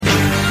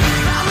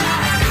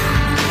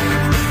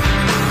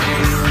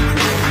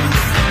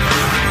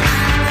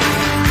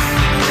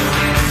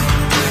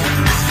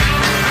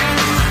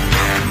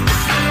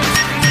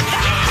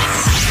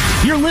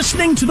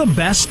listening to the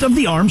best of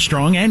the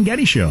Armstrong and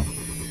Getty Show.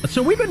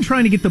 So we've been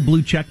trying to get the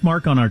blue check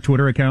mark on our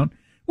Twitter account.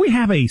 We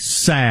have a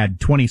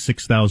sad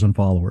 26,000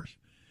 followers.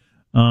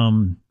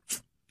 I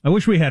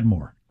wish we had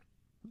more.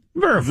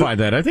 Verify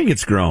that. I think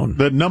it's grown.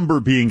 The number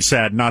being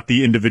sad, not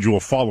the individual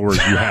followers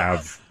you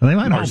have. They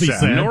might all be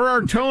sad. Nor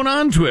our tone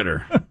on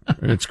Twitter.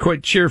 It's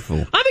quite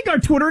cheerful. I think our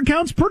Twitter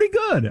account's pretty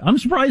good. I'm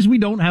surprised we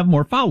don't have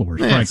more followers.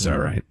 That's all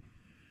right.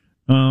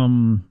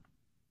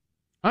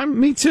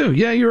 Me too.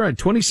 Yeah, you're right.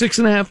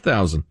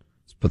 26,500.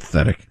 It's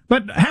pathetic.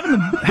 But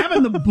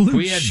having the blue. If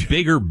we had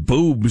bigger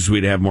boobs,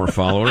 we'd have more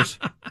followers.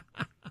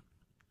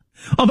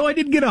 Although I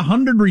did get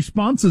 100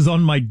 responses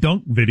on my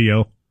dunk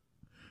video,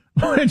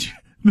 which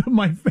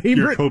my favorite.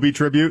 Your Kobe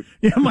tribute?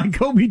 Yeah, my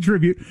Kobe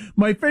tribute.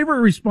 My favorite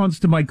response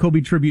to my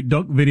Kobe tribute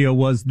dunk video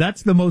was,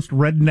 "That's the most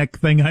redneck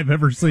thing I've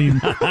ever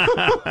seen."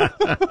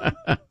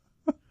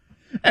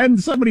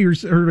 And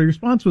her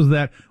response was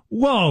that,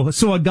 "Whoa,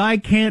 so a guy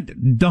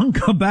can't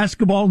dunk a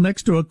basketball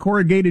next to a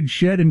corrugated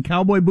shed in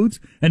cowboy boots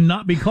and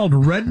not be called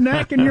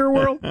redneck in your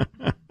world?"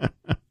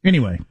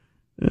 Anyway.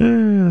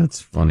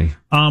 That's funny.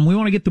 We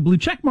want to get the blue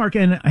check mark,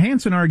 and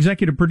Hanson, our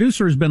executive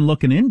producer, has been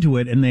looking into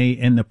it, and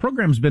the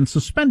program's been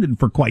suspended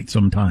for quite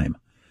some time.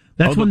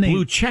 That's when the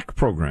blue check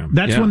program.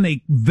 That's when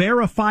they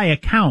verify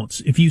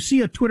accounts. If you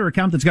see a Twitter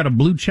account that's got a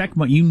blue check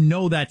mark, you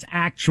know that's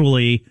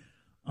actually,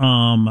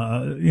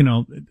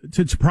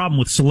 it's a problem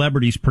with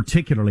celebrities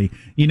particularly.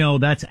 You know,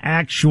 that's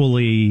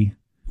actually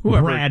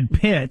whoever. Brad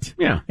Pitt,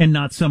 and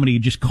not somebody who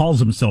just calls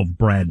himself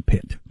Brad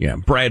Pitt. Yeah,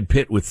 Brad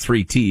Pitt with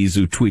 3 T's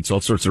who tweets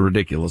all sorts of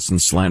ridiculous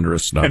and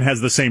slanderous stuff. And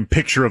has the same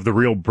picture of the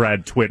real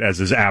Brad Pitt as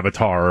his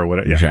avatar or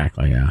whatever. Yeah.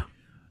 Exactly, yeah.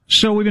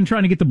 So we've been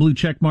trying to get the blue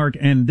check mark,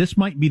 and this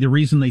might be the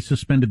reason they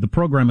suspended the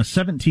program. A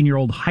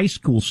 17-year-old high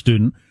school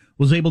student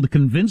was able to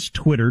convince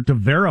Twitter to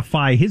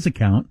verify his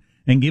account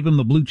and give him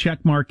the blue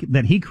check mark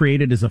that he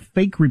created as a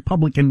fake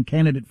Republican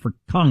candidate for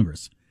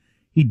Congress.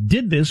 He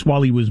did this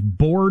while he was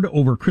bored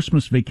over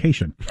Christmas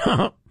vacation.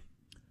 They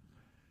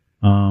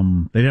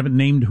haven't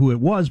named who it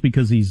was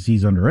because he's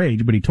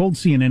underage, but he told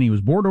CNN he was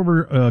bored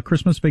over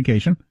Christmas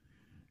vacation,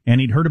 and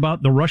he'd heard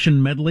about the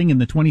Russian meddling in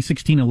the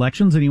 2016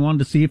 elections, and he wanted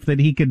to see if that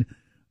he could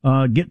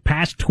get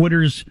past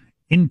Twitter's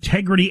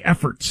integrity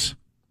efforts.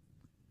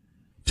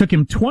 Took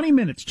him 20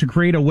 minutes to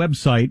create a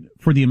website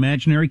for the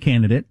imaginary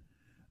candidate,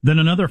 then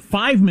another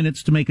 5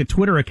 minutes to make a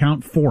Twitter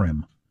account for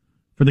him.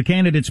 For the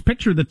candidate's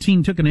picture, the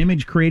teen took an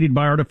image created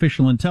by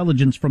artificial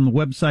intelligence from the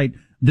website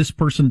This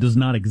Person Does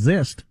Not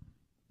Exist.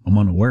 I'm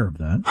unaware of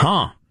that.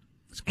 Huh.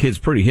 This kid's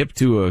pretty hip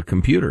to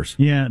computers.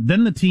 Yeah,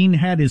 then the teen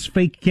had his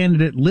fake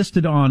candidate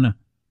listed on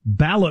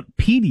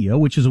Ballotpedia,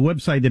 which is a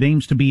website that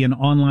aims to be an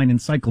online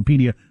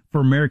encyclopedia for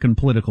American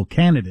political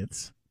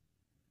candidates.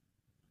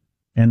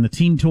 And the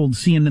teen told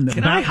CNN that...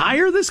 Can I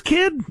hire this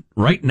kid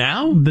right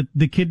now?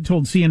 The kid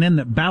told CNN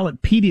that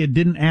Ballotpedia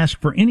didn't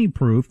ask for any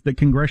proof that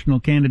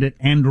congressional candidate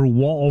Andrew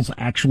Walz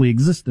actually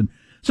existed.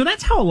 So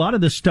that's how a lot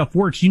of this stuff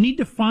works. You need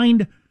to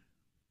find,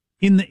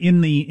 in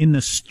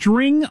the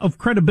string of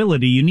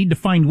credibility, you need to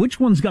find which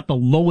one's got the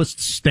lowest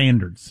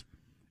standards.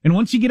 And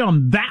once you get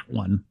on that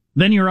one,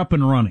 then you're up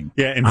and running.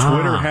 Yeah, and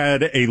Twitter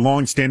had a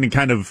long-standing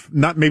kind of,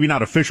 maybe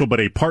not official,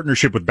 but a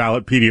partnership with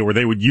Ballotpedia where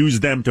they would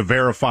use them to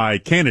verify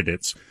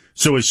candidates.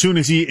 So as soon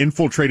as he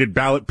infiltrated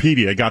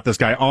Ballotpedia, got this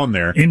guy on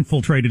there.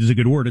 Infiltrated is a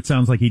good word. It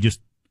sounds like he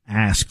just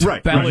asked.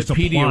 Right.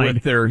 Ballotpedia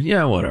with their,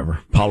 whatever,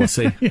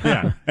 policy.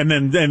 Yeah. And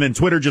then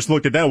Twitter just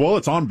looked at that. Well,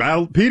 it's on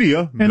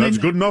Ballotpedia. That's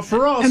good enough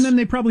for us. And then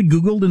they probably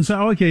Googled and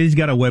saw, okay, he's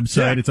got a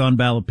website. Yeah. It's on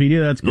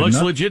Ballotpedia. That's good Looks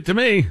enough. legit to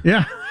me.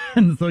 Yeah.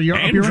 And so you're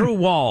Andrew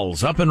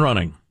Walz up and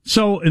running.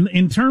 So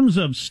in terms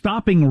of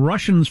stopping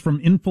Russians from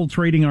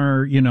infiltrating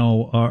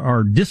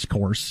our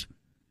discourse,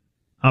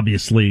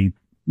 obviously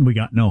we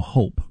got no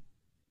hope.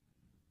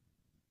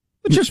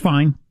 Which is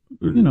fine,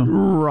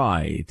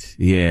 Right,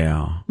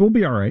 yeah. We'll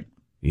be all right.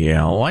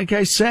 Yeah, like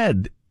I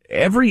said,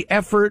 every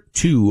effort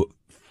to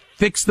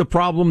fix the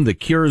problem, the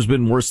cure has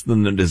been worse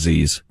than the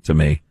disease to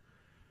me.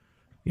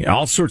 Yeah,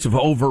 all sorts of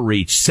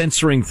overreach,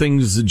 censoring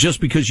things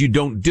just because you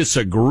don't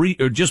disagree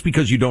or just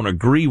because you don't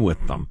agree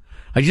with them.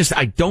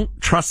 I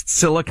don't trust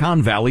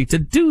Silicon Valley to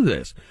do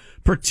this,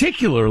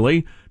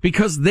 particularly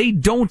because they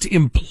don't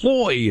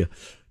employ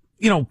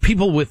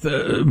people with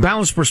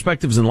balanced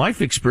perspectives and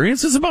life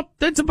experience. It's a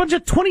bunch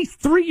of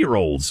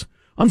 23-year-olds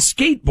on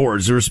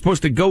skateboards who are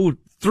supposed to go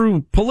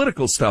through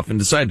political stuff and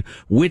decide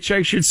which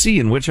I should see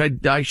and which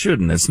I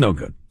shouldn't. It's no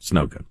good. It's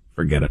no good.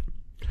 Forget it.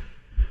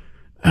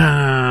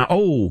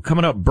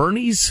 Coming up,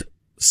 Bernie's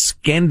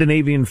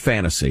Scandinavian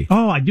Fantasy.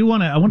 Oh, I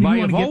want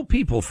to all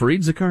people,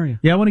 Fareed Zakaria.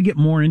 Yeah, I want to get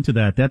more into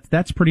that.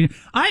 That's pretty.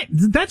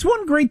 That's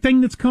one great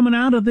thing that's coming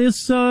out of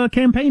this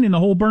campaign and the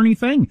whole Bernie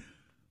thing.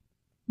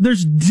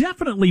 There's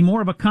definitely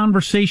more of a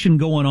conversation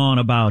going on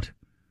about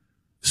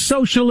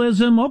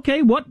socialism.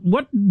 Okay, what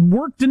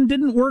worked and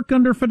didn't work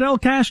under Fidel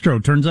Castro?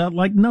 Turns out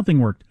like nothing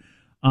worked.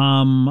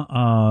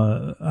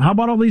 How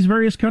about all these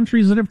various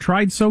countries that have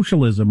tried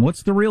socialism?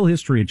 What's the real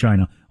history of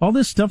China? All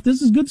this stuff.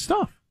 This is good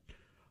stuff.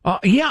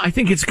 I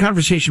think it's a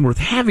conversation worth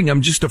having.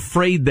 I'm just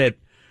afraid that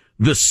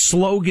the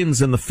slogans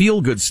and the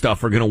feel-good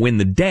stuff are going to win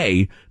the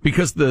day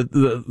because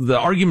the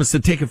arguments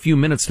that take a few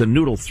minutes to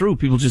noodle through,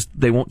 people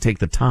they won't take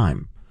the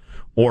time.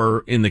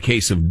 Or in the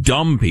case of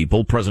dumb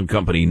people, present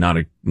company not,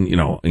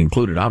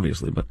 included,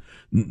 obviously, but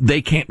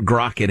they can't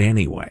grok it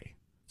anyway.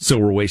 So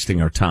we're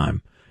wasting our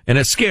time. And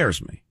it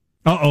scares me.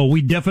 Uh-oh,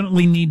 we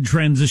definitely need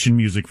transition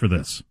music for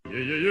this.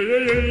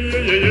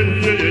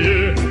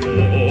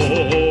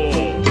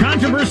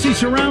 Controversy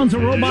surrounds a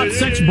robot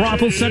sex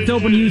brothel set to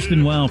open in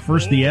Houston. Well,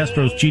 first the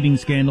Astros cheating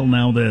scandal,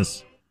 now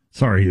this.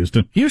 Sorry,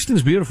 Houston.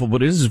 Houston's beautiful,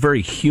 but it is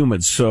very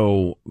humid,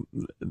 so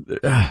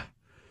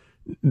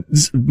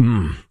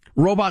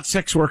robot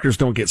sex workers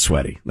don't get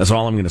sweaty. That's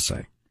all I'm going to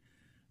say.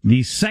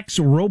 The sex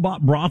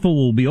robot brothel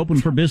will be open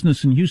for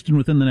business in Houston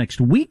within the next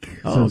week.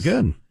 Oh,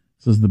 good.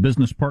 Says the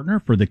business partner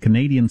for the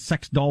Canadian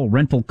sex doll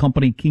rental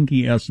company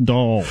Kinky S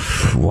Doll.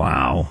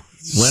 Wow.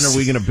 When are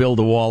we going to build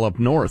a wall up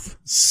north?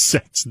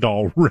 Sex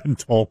doll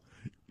rental.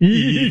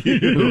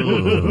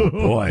 Oh,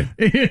 boy.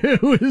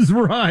 It was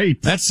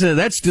right.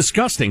 That's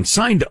disgusting.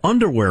 Signed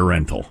underwear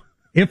rental.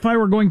 If I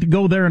were going to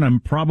go there, and I'm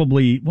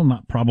probably, well,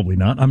 not probably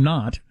not, I'm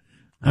not.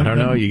 I don't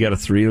know. You got a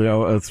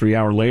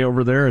 3-hour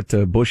layover there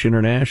at Bush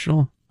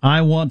International?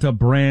 I want a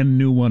brand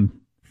new one,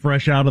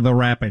 fresh out of the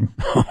wrapping.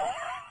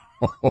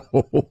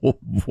 Oh,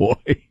 boy.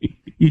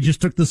 You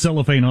just took the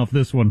cellophane off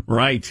this one.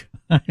 Right.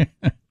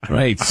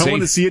 Right. I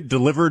want to see it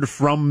delivered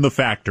from the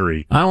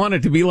factory. I want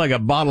it to be like a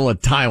bottle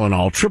of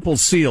Tylenol, triple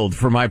sealed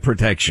for my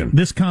protection.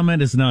 This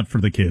comment is not for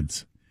the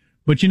kids.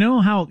 But you know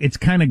how it's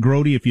kind of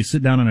grody if you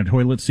sit down on a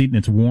toilet seat and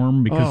it's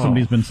warm because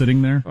somebody's been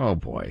sitting there? Oh,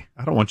 boy.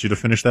 I don't want you to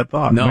finish that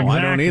thought. No, Exactly.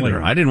 I don't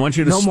either. I didn't want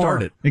you to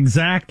start it.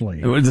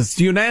 Exactly. It's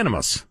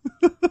unanimous.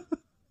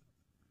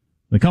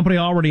 The company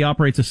already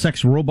operates a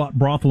sex robot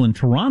brothel in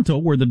Toronto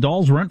where the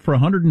dolls rent for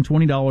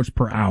 $120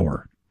 per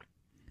hour.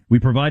 We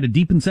provide a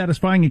deep and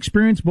satisfying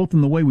experience both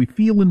in the way we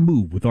feel and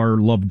move with our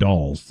loved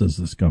dolls, says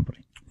this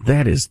company.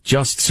 That is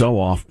just so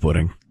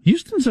off-putting.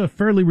 Houston's a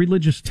fairly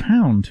religious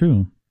town,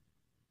 too.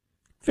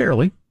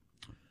 Fairly.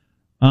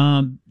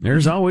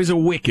 There's always a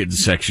wicked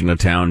section of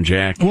town,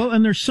 Jack. Well,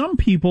 and there's some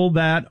people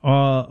that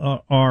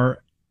are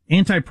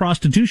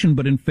anti-prostitution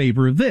but in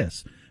favor of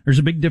this. There's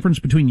a big difference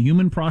between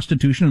human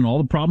prostitution and all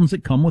the problems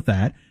that come with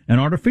that and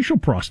artificial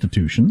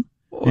prostitution.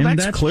 Well, and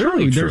that's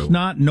clearly true.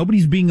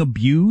 Nobody's being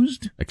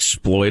abused.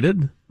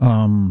 Exploited.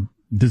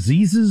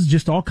 Diseases,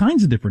 just all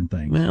kinds of different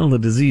things. Well, the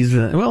disease,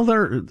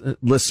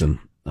 listen.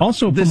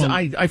 Also,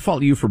 I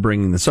fault you for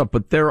bringing this up,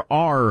 but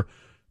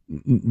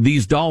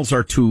these dolls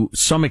are to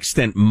some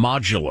extent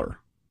modular.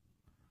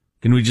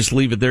 Can we just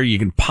leave it there? You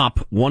can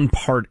pop one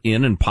part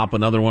in and pop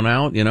another one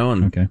out,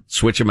 and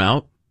switch them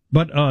out.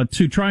 But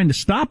to trying to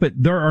stop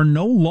it, there are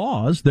no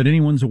laws that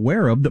anyone's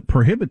aware of that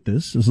prohibit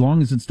this, as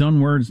long as it's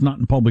done where it's not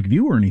in public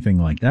view or anything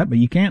like that. But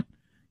you can't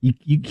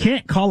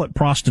call it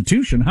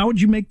prostitution. How would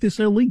you make this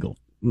illegal?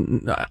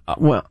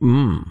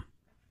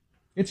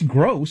 It's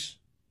gross,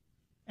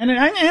 and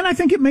I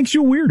think it makes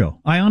you a weirdo.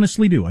 I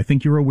honestly do. I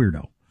think you're a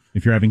weirdo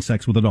if you're having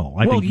sex with a doll.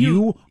 I think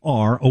you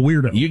are a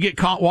weirdo. You get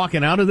caught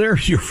walking out of there,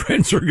 your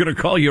friends are going to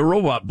call you a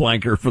robot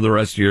blanker for the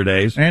rest of your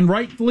days. And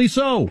rightfully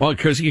so. Well,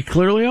 because you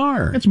clearly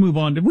are. Let's move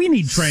on. We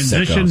need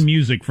transition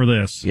music for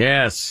this.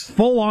 Yes.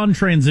 Full-on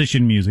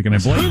transition music, and I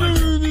blame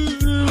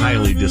myself.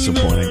 Highly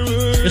disappointing.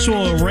 This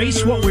will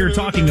erase what we were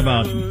talking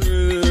about so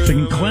we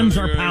can cleanse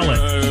our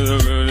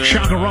palate.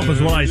 Shock her up is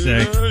what I say.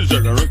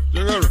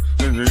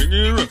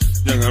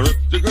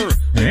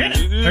 Yeah,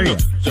 there you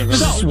go.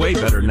 This is way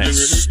better than that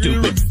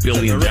stupid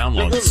billion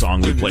download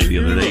song we played the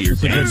other day. Your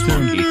dance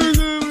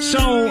monkey.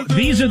 So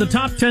these are the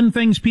top 10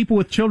 things people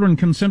with children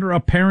consider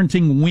a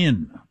parenting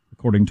win,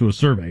 according to a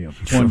survey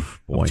of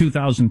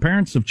 2,000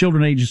 parents of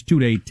children ages 2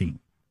 to 18.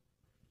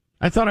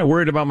 I thought I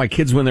worried about my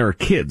kids when they were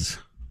kids.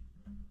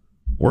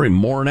 Worry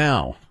more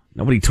now.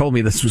 Nobody told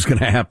me this was going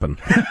to happen.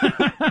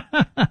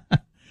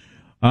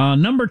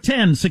 Number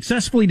 10,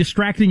 successfully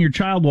distracting your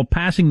child while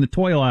passing the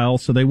toy aisle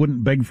so they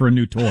wouldn't beg for a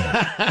new toy.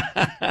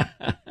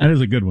 That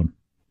is a good one.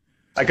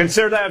 I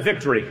consider that a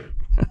victory.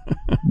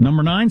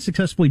 Number 9,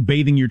 successfully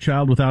bathing your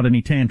child without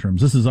any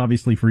tantrums. This is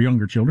obviously for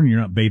younger children. You're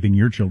not bathing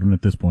your children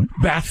at this point.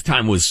 Bath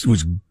time was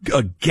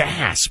a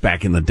gas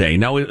back in the day.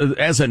 Now,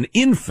 as an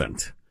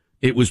infant,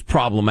 it was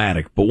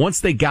problematic. But once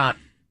they got,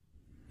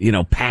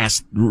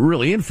 past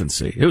really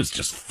infancy, it was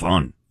just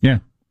fun. Yeah.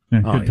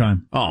 Good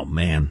time. Oh,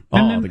 man.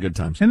 The good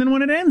times. And then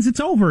when it ends,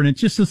 it's over. And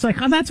it's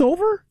like, oh, that's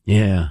over?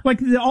 Yeah.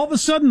 Like, all of a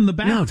sudden, the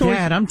bath toys... No,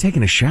 Dad, I'm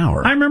taking a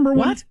shower. I remember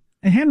what?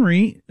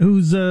 Henry,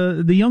 who's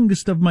the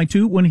youngest of my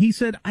two, when he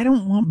said, I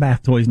don't want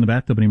bath toys in the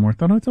bathtub anymore, I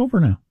thought, oh, it's over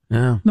now.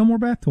 Yeah. No more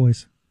bath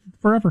toys.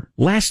 Forever.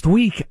 Last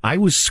week, I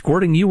was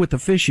squirting you with the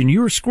fish, and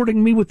you were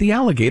squirting me with the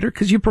alligator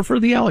because you prefer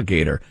the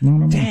alligator.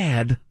 No.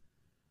 Dad.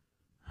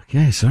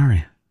 Okay,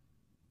 sorry.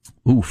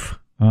 Oof.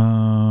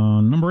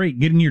 Number 8,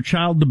 getting your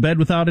child to bed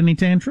without any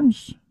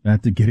tantrums.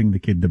 That's getting the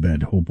kid to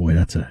bed. Oh boy,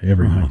 that's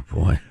every night. Oh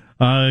boy.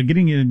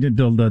 Getting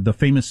the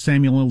famous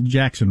Samuel L.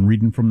 Jackson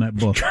reading from that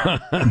book.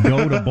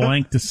 Go to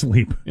blank to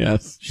sleep.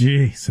 Yes.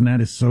 Jeez, and that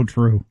is so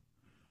true.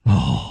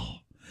 Oh.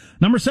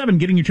 Number 7,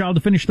 getting your child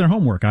to finish their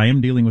homework. I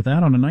am dealing with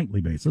that on a nightly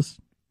basis.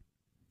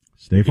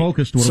 Stay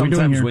focused. What are we doing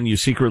here? Sometimes when you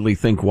secretly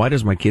think, why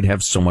does my kid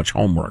have so much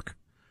homework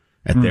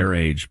at their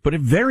age? But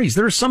it varies.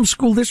 There are some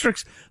school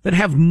districts that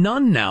have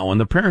none now, and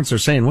the parents are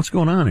saying, what's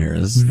going on here?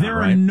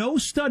 There are no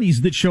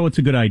studies that show it's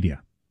a good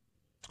idea.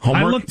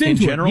 Homework I looked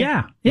into in general?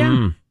 it.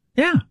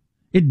 Yeah.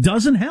 It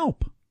doesn't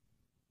help.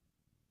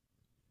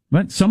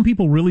 But some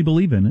people really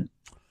believe in it,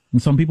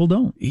 and some people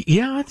don't.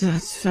 Yeah,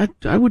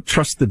 I would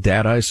trust the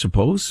data, I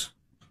suppose.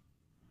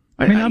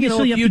 I mean,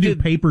 obviously you have to do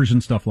papers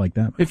and stuff like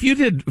that. If you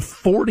did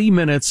 40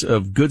 minutes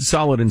of good,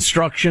 solid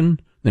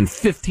instruction, then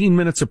 15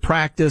 minutes of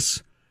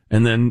practice,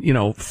 and then,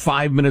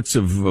 5 minutes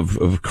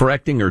of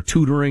correcting or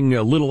tutoring,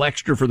 a little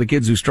extra for the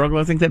kids who struggle,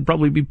 I think that'd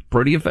probably be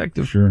pretty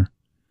effective. Sure.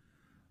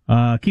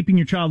 Keeping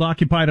your child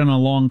occupied on a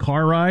long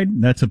car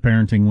ride, that's a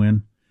parenting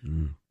win.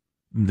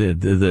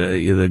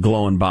 The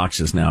glowing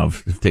boxes now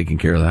have taken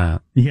care of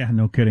that. Yeah,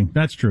 no kidding.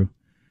 That's true.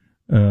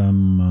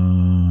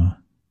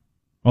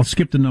 I'll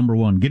skip to number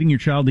 1. Getting your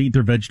child to eat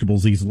their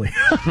vegetables easily.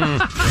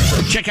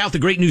 Check out the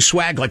great new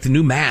swag like the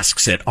new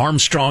masks at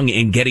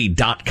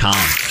ArmstrongandGetty.com.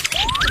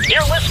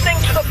 You're listening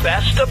to the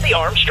best of the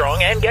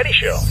Armstrong and Getty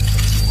Show.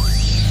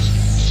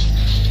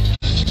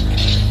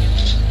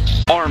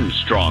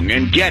 Armstrong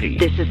and Getty.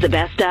 This is the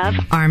best of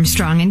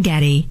Armstrong and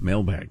Getty.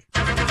 Mailbag.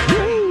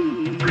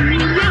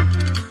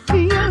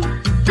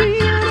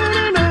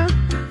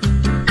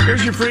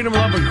 Here's your Freedom,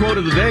 Love, and Quote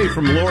of the Day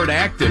from Lord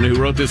Acton, who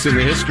wrote this in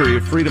the History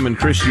of Freedom and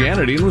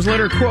Christianity, and was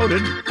later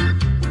quoted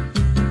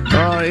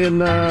in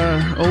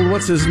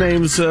what's his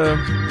name's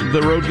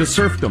The Road to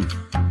Serfdom,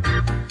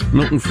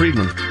 Milton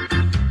Friedman.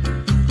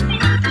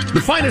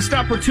 The finest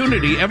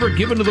opportunity ever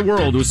given to the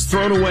world was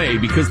thrown away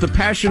because the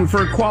passion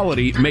for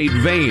equality made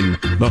vain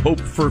the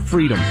hope for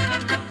freedom.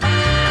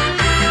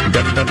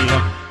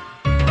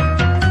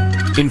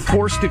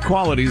 Enforced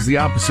equality is the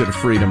opposite of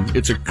freedom.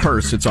 It's a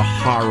curse. It's a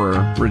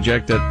horror.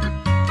 Reject it.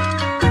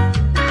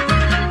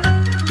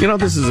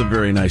 This is a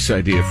very nice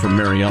idea from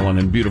Mary Ellen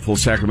in beautiful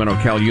Sacramento,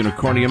 Cal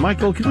Unicornia.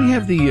 Michael, can we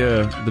have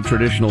the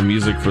traditional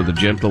music for the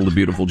gentle, the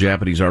beautiful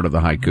Japanese art of the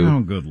haiku?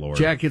 Oh, good Lord.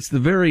 Jack, it's the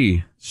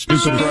very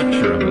stupid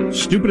structure of it.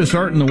 Stupidest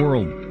art in the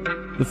world.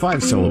 The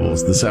 5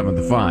 syllables, the 7,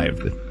 the 5.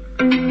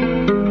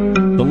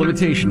 The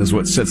limitation is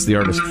what sets the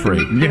artist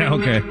free. Yeah,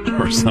 okay.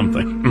 Or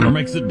something. Or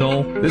makes it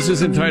dull. This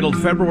is entitled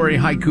February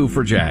Haiku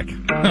for Jack.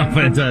 Oh,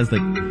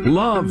 fantastic.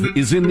 Love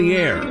is in the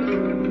air,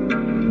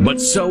 but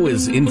so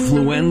is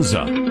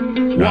influenza.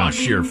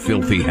 Wash your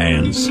filthy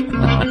hands.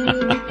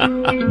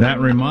 That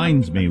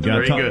reminds me.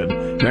 Very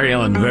good. Mary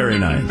Ellen, very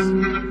nice.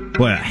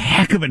 Boy, a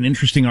heck of an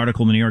interesting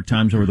article in the New York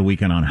Times over the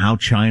weekend on how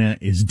China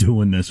is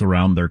doing this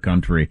around their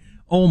country.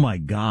 Oh, my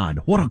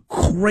God. What a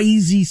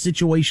crazy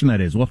situation that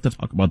is. We'll have to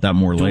talk about that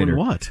more later.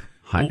 Doing what?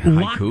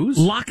 Haikus?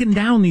 Locking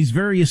down these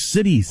various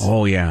cities.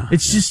 Oh, yeah.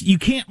 It's just, you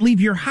can't leave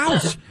your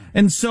house.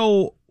 And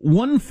so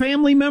one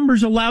family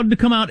member's allowed to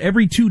come out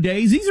every 2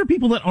 days. These are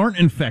people that aren't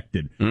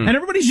infected. And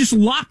everybody's just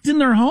locked in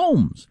their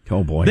homes.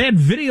 Oh, boy. They had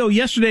video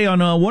yesterday on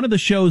one of the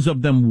shows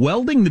of them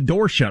welding the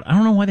door shut. I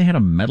don't know why they had a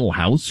metal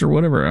house or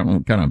whatever. I don't know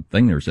what kind of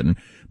thing they were sitting in.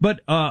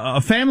 But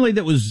a family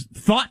that was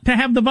thought to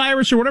have the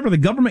virus or whatever, the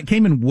government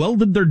came and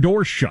welded their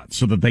door shut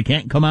so that they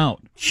can't come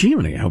out.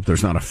 Jiminy, I hope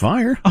there's not a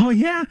fire. Oh,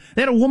 yeah.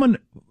 They had a woman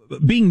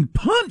being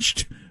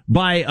punched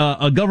by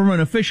a government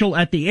official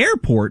at the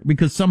airport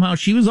because somehow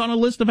she was on a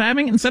list of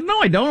having it and said, no,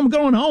 I don't. I'm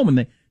going home. And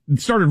they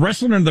started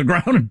wrestling her to the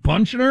ground and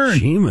punching her.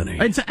 Jiminy.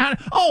 And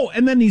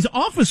then these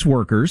office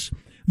workers,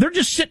 they're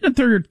just sitting at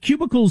their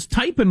cubicles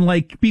typing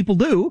like people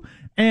do.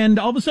 And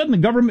all of a sudden the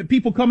government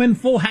people come in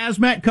full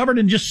hazmat covered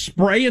and just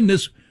spraying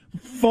this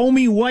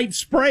foamy white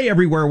spray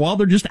everywhere while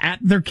they're just at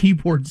their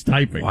keyboards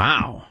typing.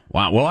 Wow.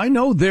 Well, I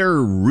know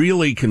they're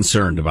really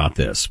concerned about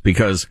this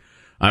because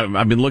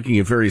I've been looking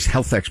at various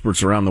health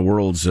experts around the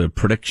world's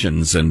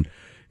predictions, and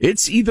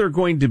it's either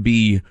going to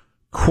be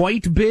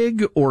quite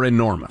big or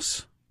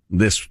enormous,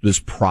 this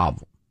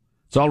problem.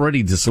 It's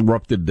already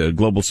disrupted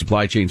global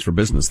supply chains for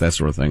business, that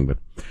sort of thing,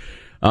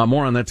 but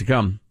more on that to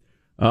come.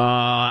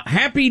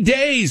 Happy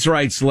days,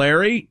 writes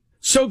Larry.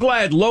 So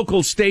glad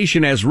local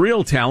station has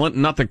real talent,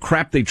 not the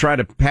crap they try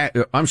to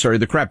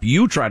the crap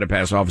you try to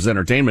pass off as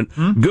entertainment.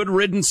 Good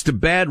riddance to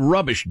bad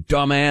rubbish,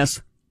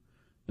 dumbass.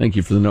 Thank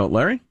you for the note,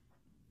 Larry.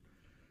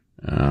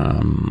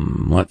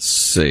 Let's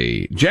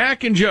see.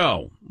 Jack and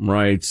Joe,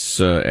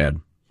 writes Ed.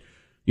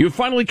 You have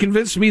finally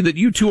convinced me that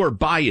you two are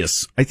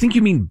biased. I think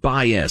you mean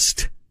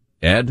biased.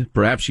 Ed,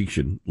 perhaps you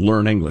should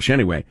learn English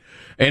anyway.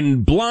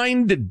 And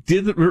blind,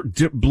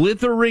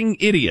 blithering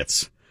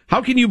idiots.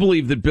 How can you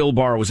believe that Bill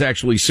Barr was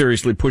actually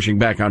seriously pushing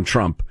back on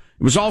Trump?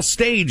 It was all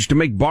staged to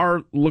make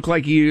Barr look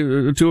like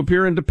to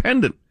appear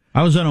independent.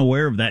 I was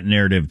unaware of that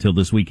narrative till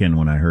this weekend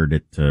when I heard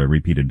it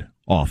repeated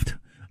oft.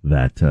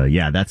 That,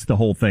 that's the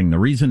whole thing. The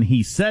reason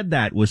he said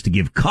that was to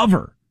give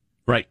cover.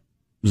 Right.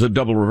 It was a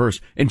double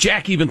reverse. And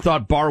Jack even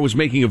thought Barr was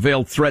making a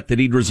veiled threat that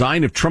he'd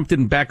resign if Trump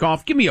didn't back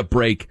off. Give me a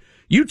break.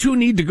 You two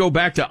need to go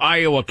back to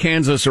Iowa,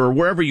 Kansas, or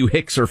wherever you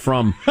hicks are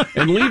from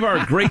and leave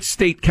our great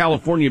state,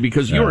 California,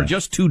 because you are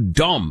just too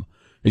dumb.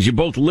 as you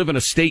both live in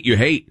a state you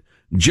hate.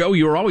 Joe,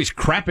 you're always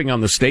crapping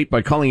on the state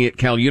by calling it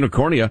Cal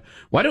Unicornia.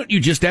 Why don't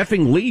you just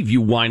effing leave,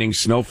 you whining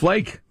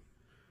snowflake?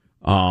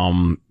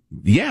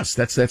 Yes,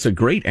 that's a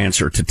great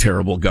answer to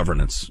terrible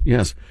governance.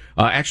 Yes.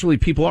 Actually,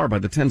 people are by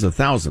the tens of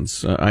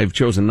thousands. I've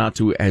chosen not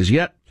to as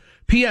yet.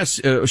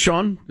 P.S.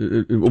 Sean,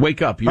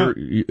 wake up.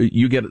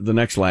 You get the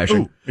next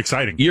lashing. Ooh,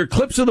 exciting. Your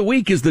clips of the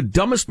week is the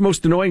dumbest,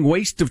 most annoying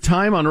waste of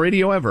time on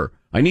radio ever.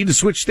 I need to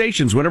switch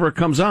stations whenever it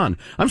comes on.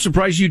 I'm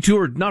surprised you two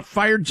are not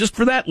fired just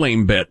for that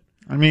lame bit.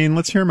 I mean,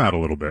 let's hear him out a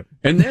little bit.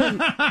 And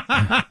then,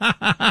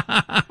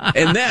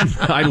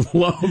 I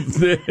love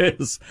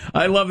this.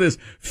 I love this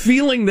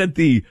feeling that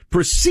the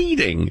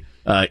preceding,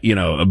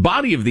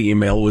 body of the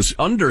email was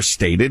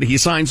understated. He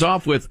signs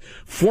off with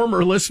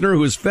former listener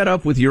who is fed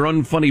up with your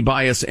unfunny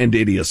bias and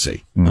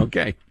idiocy.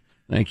 Okay.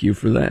 Thank you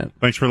for that.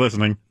 Thanks for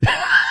listening.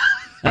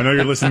 I know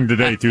you're listening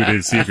today, too,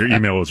 to see if your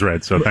email was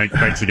read. So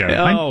thanks again.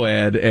 Oh,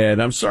 Ed,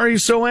 I'm sorry you're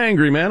so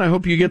angry, man. I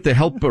hope you get the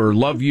help or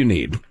love you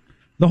need.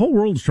 The whole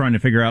world's trying to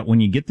figure out when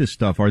you get this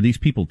stuff, are these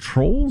people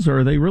trolls or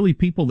are they really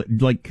people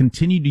that like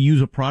continue to use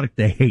a product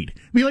they hate? I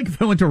mean, like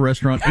if I went to a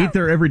restaurant, ate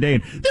there every day,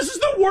 and this is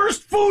the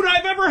worst food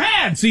I've ever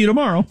had. See you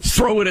tomorrow.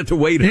 Throw it at the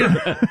waiter.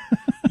 Yeah.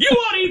 You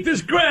want to eat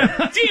this crap?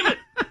 Damn it.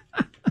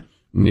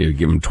 You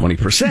give him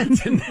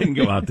 20% and then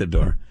go out the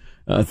door.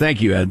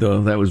 Thank you, Ed,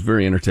 though. That was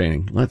very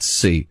entertaining. Let's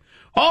see.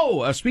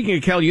 Oh, speaking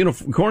of Cal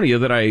Unicornia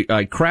that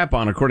I crap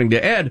on, according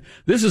to Ed,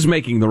 this is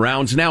making the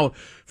rounds. Now,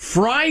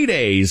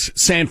 Friday's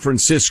San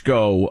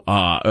Francisco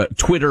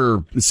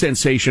Twitter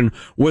sensation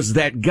was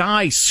that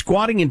guy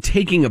squatting and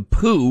taking a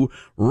poo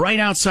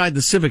right outside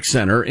the Civic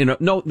Center.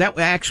 That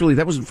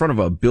was in front of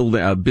a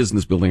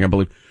business building, I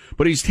believe.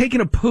 But he's taking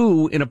a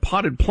poo in a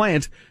potted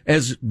plant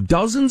as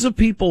dozens of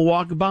people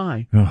walk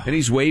by. And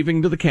he's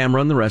waving to the camera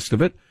and the rest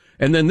of it.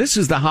 And then this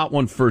is the hot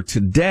one for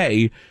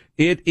today.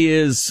 It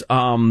is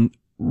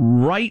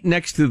right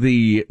next to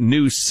the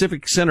new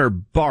Civic Center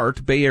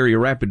BART, Bay Area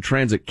Rapid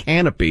Transit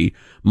Canopy,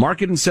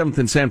 Market and 7th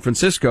in San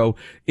Francisco.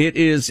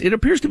 It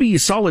appears to be a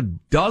solid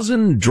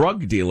dozen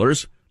drug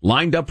dealers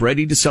lined up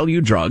ready to sell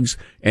you drugs,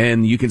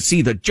 and you can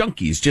see the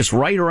junkies just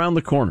right around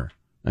the corner.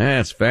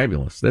 That's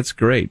fabulous. That's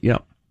great.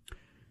 Yep.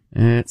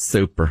 That's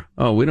super.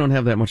 Oh, we don't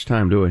have that much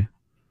time, do we?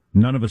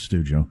 None of us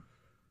do, Joe.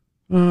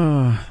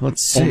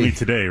 Let's see. Only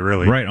today,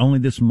 really. Right, only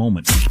this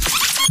moment.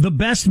 The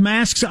best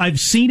masks I've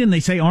seen, and they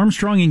say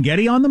Armstrong and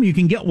Getty on them. You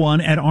can get one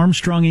at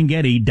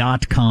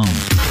armstrongandgetty.com.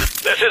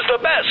 This is the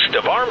best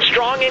of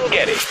Armstrong and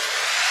Getty.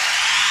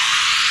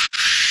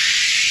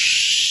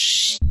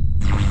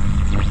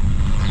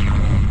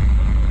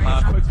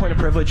 Quick point of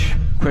privilege.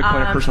 Quick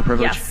point of personal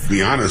privilege. Yes.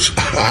 Be honest,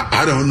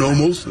 I don't know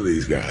most of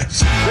these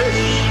guys.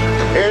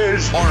 This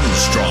is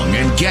Armstrong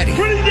and Getty.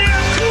 Pretty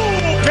damn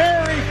cool.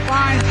 Very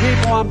fine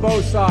people on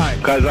both sides.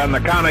 Because on the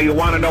counter, you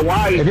want to know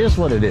why? It is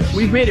what it is.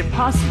 We've made it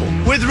possible.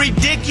 With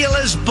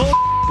ridiculous bull.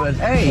 But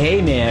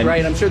hey, man.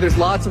 Right, I'm sure there's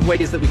lots of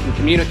ways that we can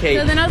communicate.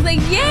 So then I was like,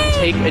 yay!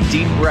 Take a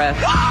deep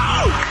breath.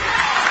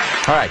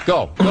 Whoa! All right,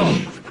 go.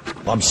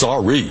 I'm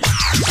sorry.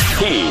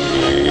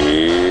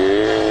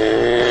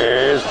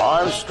 Here's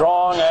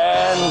Armstrong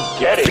and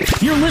Getty.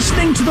 You're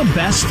listening to the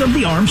best of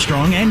the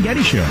Armstrong and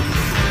Getty Show.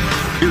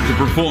 Here to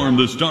perform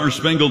the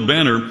Star-Spangled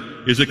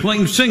Banner is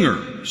acclaimed singer,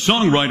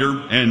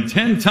 songwriter, and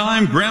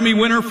 10-time Grammy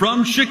winner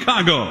from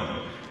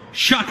Chicago,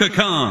 Chaka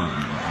Khan.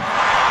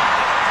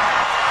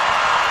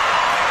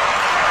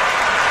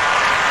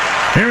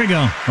 Here we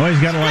go. Always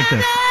got to like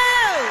this.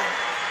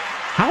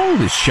 How old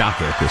is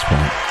Shaka at this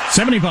point?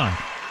 75.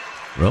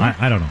 Really?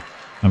 I don't know.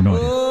 I have no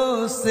idea.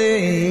 Oh,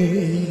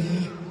 say,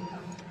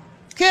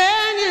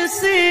 can you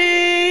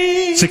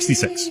see?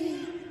 66.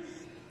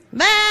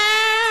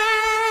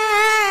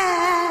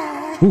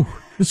 Ooh,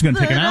 this is going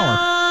to take an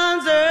hour.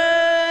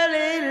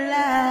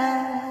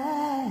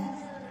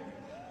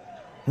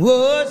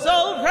 Was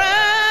so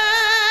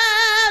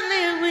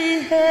proudly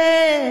we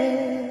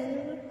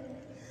had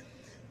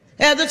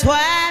at the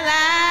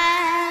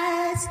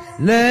twilight's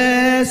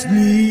last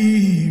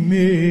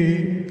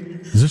gleaming.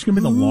 Is this going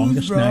to be the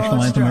longest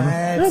national anthem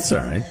ever? That's all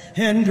right.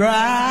 And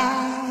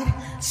dried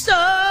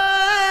stars.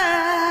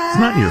 It's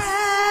not your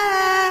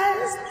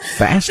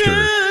faster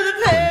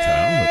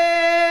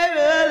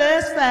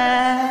perilous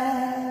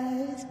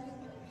fight.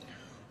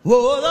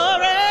 Oh, the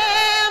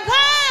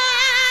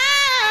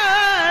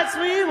ramparts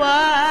we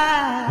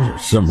watched. Those are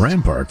some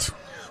ramparts.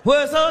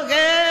 Were so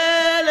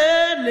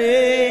gallantly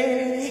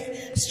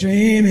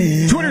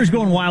streaming. Twitter's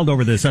going wild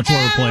over this. That's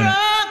why we're playing it.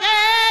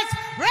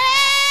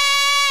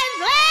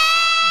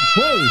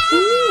 Whoa.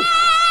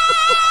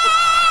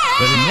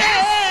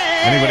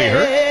 Anybody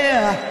hurt?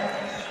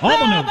 All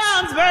the notes.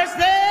 Bombs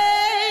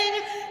bursting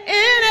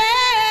in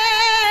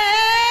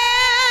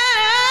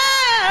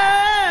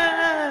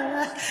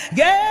air.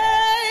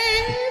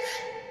 Gave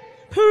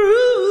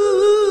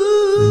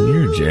proof.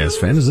 You're a jazz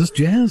fan. Is this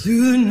jazz?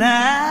 Tonight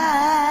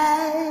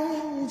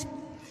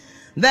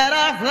that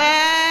our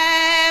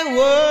flag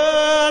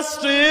was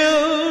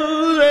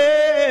still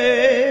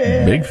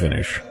there. Big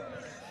finish.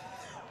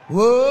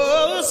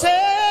 Oh,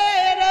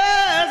 say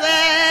does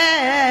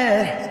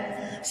that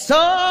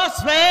Star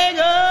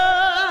Spangled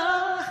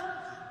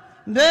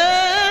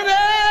Banner.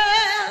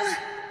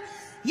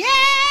 Yeah.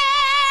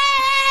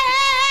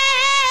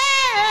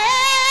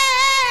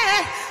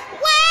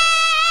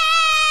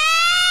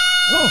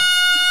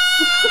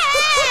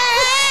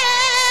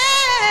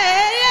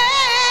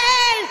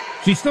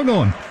 She's still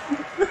going.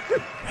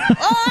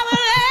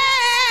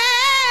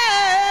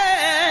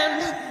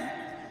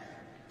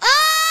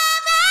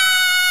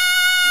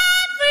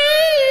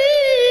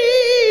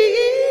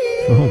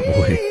 Oh,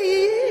 boy.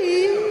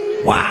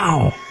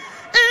 Wow.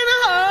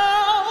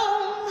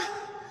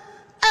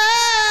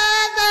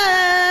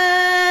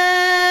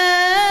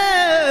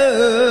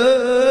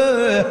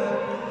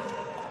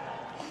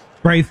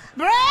 Brave.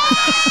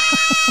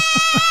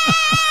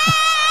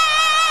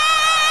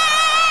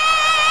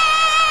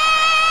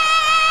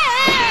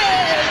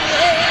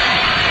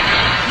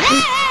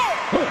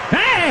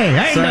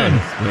 Hey,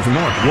 There's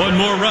more. One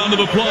more round of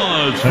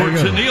applause for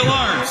Tennille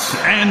Arts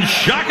and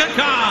Shaka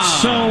Khan.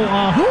 So,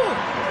 who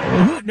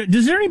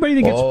is there anybody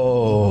that gets?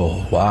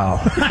 Oh,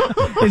 wow.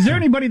 Is there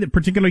anybody that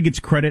particularly gets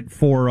credit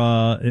for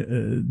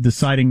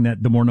deciding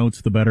that the more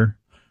notes, the better?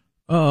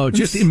 Oh,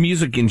 just in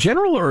music in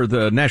general, or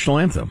the national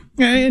anthem?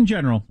 Yeah, in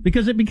general,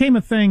 because it became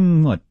a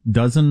thing.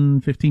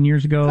 15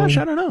 years ago? Gosh,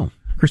 I don't know.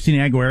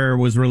 Christina Aguilera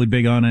was really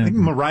big on it. I think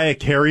Mariah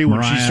Carey,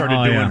 when she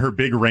started doing her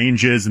big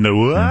ranges and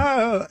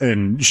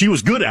and she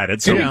was good at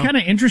it. So it'd be kind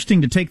of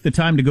interesting to take the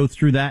time to go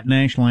through that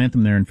national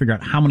anthem there and figure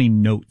out how many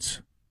notes.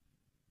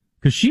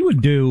 Because she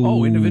would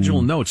do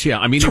individual notes. Yeah,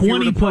 I mean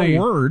 20 per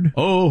word.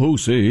 Oh,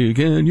 say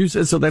can you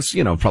say so? That's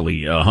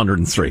probably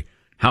 103.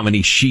 How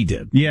many she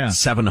did? Yeah,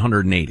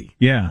 780.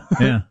 Yeah,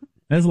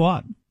 that's a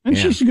lot. And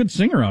she's a good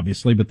singer,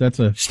 obviously, but that's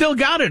still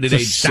got it at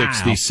age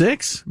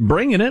 66,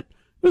 bringing it.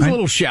 It was a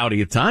little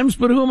shouty at times,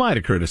 but who am I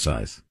to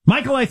criticize?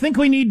 Michael, I think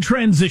we need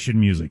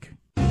transition music.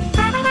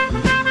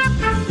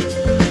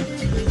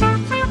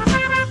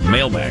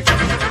 Mailbag.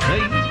 Hey.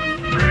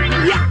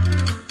 Yeah.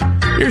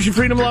 Here's your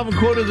Freedom, Love, and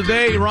Quote of the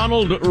Day.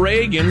 Ronald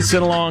Reagan,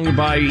 sent along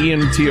by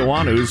Ian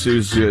Tiawanus,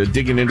 who's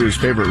digging into his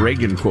favorite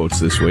Reagan quotes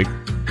this week.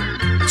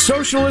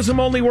 Socialism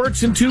only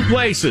works in two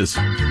places.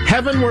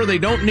 Heaven where they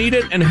don't need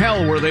it, and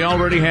hell where they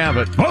already have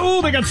it.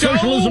 Oh, they got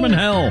socialism in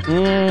hell.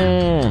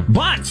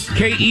 But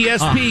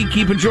KESP,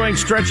 keep enjoying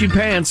stretchy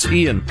pants,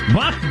 Ian.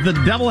 But the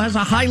devil has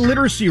a high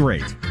literacy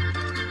rate.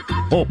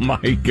 Oh, my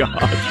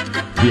gosh.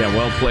 Yeah,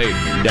 well played.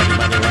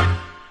 Definitely.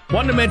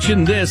 Wanted to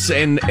mention this,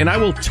 and I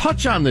will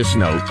touch on this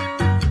note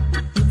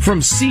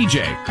from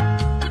CJ.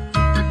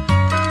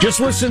 Just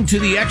listen to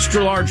the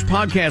Extra Large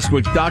podcast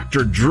with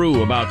Dr.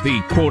 Drew about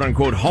the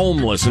quote-unquote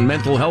homeless and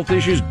mental health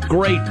issues.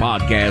 Great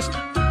podcast.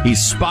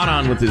 He's spot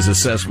on with his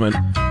assessment.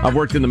 I've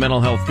worked in the mental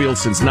health field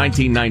since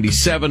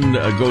 1997,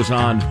 goes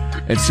on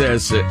and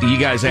says, you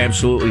guys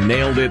absolutely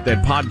nailed it.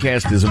 That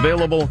podcast is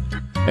available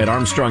at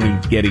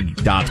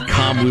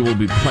ArmstrongandGetty.com. We will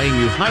be playing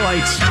you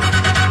highlights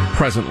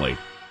presently.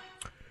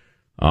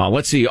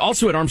 Let's see.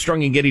 Also at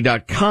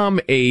ArmstrongandGetty.com,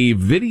 a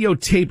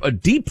videotape, a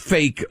deep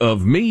fake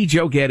of me,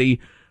 Joe Getty,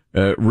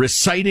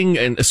 reciting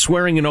and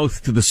swearing an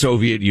oath to the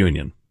Soviet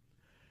Union.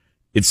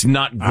 It's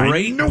not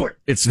great. I knew it.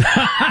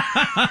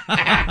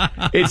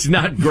 It's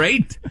not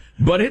great,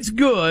 but it's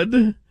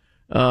good,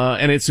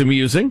 and it's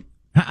amusing.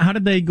 How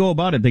did they go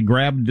about it? They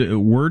grabbed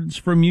words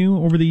from you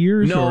over the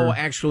years? No,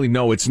 actually,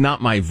 no. It's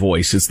not my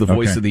voice. It's the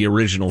voice of the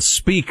original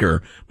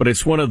speaker, but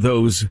it's one of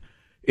those.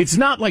 It's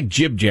not like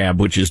Jib Jab,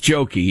 which is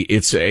jokey.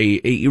 It's a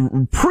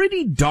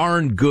pretty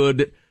darn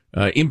good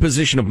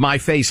imposition of my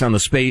face on the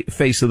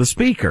face of the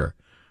speaker.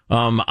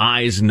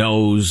 Eyes,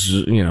 nose,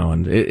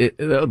 and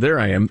there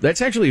I am.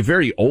 That's actually a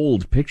very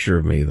old picture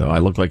of me, though. I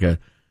look like an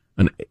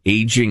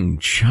aging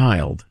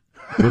child.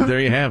 But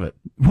there you have it.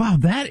 Wow,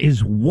 that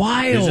is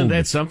wild. Isn't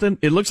that something?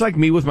 It looks like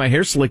me with my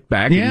hair slicked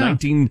back in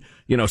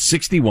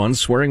 1961,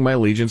 swearing my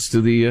allegiance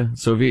to the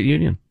Soviet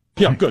Union.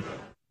 Yeah, good.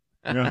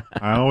 Yeah,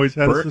 I always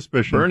had a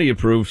suspicion. Bernie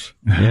approves.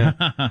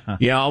 Yeah,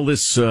 yeah. All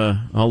this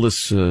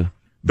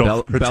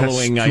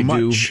bellowing I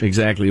do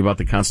exactly about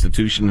the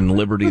Constitution and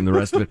liberty and the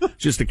rest of it,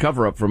 just to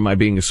cover up from my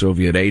being a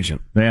Soviet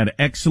agent. They had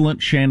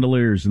excellent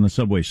chandeliers in the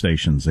subway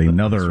stations.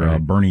 Another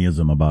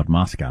Bernieism about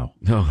Moscow.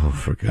 Oh,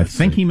 for God's I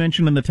think he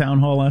mentioned in the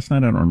town hall last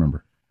night. I don't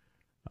remember.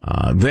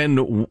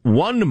 Then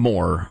one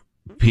more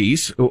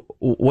piece.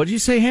 What'd you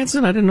say,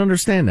 Hanson? I didn't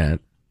understand that.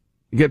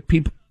 You get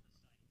people.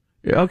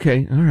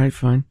 Okay, all right,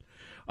 fine.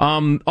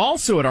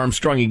 Also at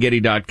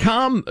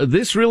ArmstrongandGetty.com,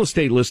 this real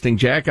estate listing,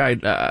 Jack,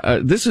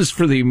 this is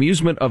for the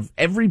amusement of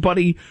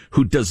everybody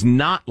who does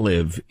not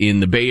live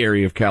in the Bay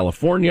Area of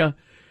California.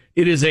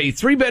 It is a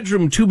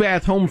 3-bedroom,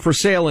 2-bath home for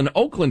sale in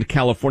Oakland,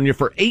 California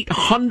for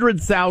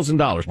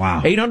 $800,000.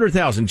 Wow.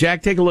 $800,000.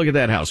 Jack, take a look at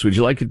that house. Would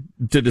you like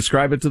to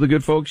describe it to the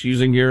good folks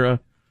using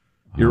your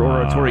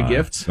oratory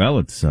gifts? Well,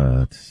 it's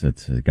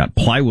got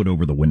plywood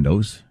over the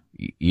windows.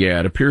 Yeah,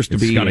 it appears to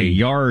be. It's got a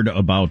yard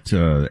about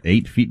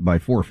 8 feet by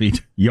 4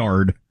 feet.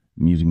 Yard.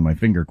 I'm using my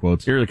finger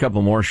quotes. Here's a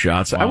couple more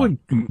shots. Wow. I would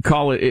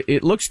call it.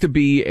 It looks to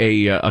be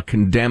a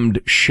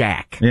condemned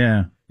shack.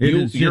 Yeah,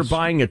 you're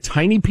buying a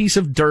tiny piece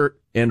of dirt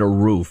and a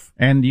roof.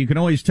 And you can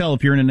always tell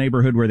if you're in a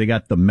neighborhood where they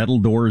got the metal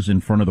doors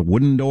in front of the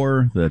wooden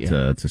door that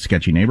it's a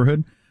sketchy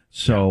neighborhood.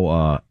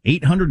 So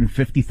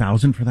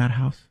 $850,000 for that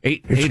house.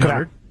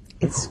 800.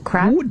 It's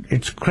crap.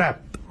 It's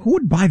crap. Who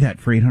would buy that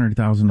for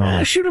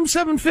 $800,000? Shoot him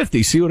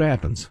 $750. See what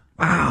happens.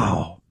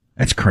 Wow,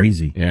 that's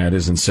crazy. Yeah, it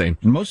is insane.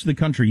 In most of the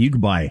country, you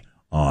could buy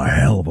a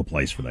hell of a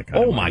place for that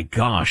kind of money. Oh my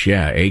gosh,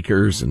 yeah,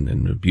 acres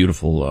and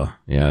beautiful.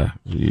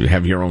 You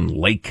have your own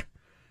lake,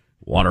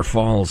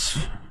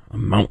 waterfalls, a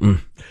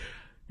mountain.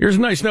 Here's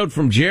a nice note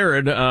from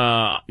Jared.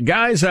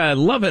 Guys, I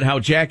love it how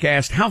Jack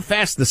asked how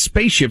fast the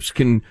spaceships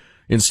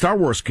in Star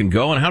Wars can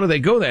go, and how do they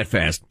go that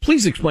fast?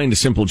 Please explain to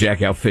Simple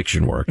Jack how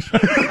fiction works.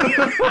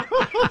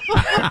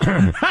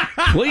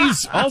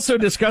 Please also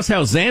discuss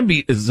how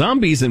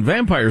zombies and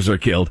vampires are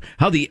killed,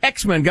 how the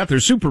X-Men got their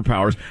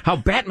superpowers, how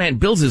Batman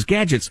builds his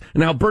gadgets,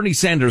 and how Bernie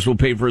Sanders will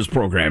pay for his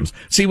programs.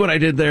 See what I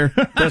did there?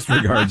 Best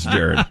regards,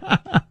 Jared.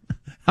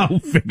 How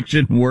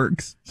fiction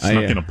works.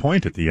 Snuck in a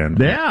point at the end.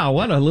 Yeah,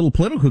 what a little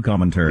political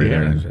commentary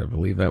there. I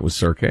believe that was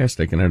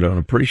sarcastic, and I don't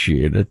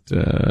appreciate it.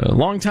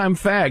 Longtime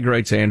fag,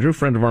 writes Andrew,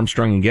 friend of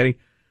Armstrong and Getty.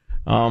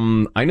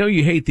 I know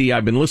you hate the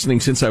I've been listening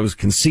since I was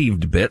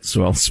conceived bit,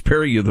 so I'll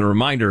spare you the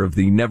reminder of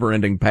the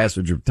never-ending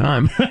passage of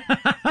time.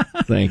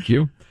 Thank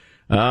you.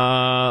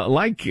 I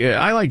like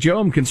Joe,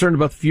 I'm concerned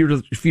about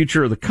the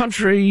future of the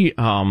country.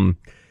 I'd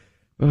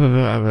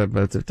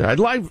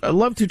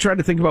love to try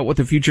to think about what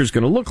the future is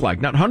going to look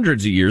like, not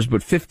hundreds of years,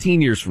 but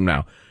 15 years from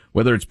now.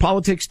 Whether it's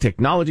politics,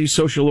 technology,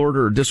 social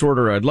order, or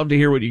disorder, I'd love to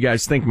hear what you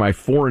guys think my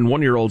 4- and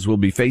 1-year-olds will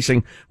be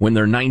facing when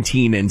they're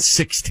 19 and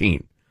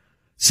 16.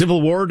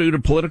 Civil war due to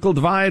political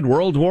divide,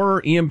 world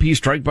war, EMP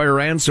strike by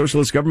Iran,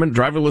 socialist government,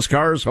 driverless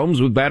cars, homes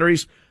with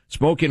batteries,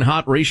 smoking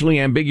hot, racially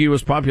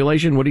ambiguous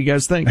population. What do you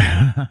guys think?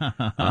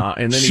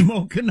 And then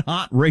smoking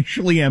hot,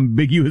 racially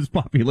ambiguous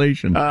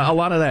population. A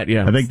lot of that,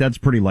 yeah. I think that's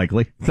pretty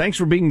likely. Thanks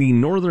for being the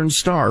Northern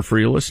Star for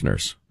your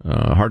listeners.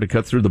 Hard to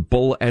cut through the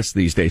bull S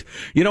these days.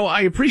 You know,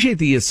 I appreciate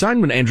the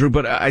assignment, Andrew,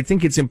 but I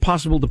think it's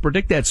impossible to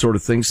predict that sort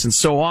of thing since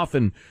so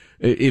often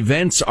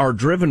events are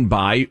driven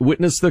by,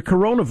 witness the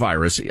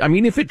coronavirus. I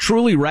mean, if it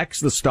truly wrecks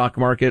the stock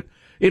market,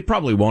 it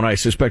probably won't. I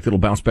suspect it'll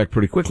bounce back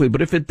pretty quickly.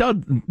 But if it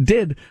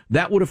did,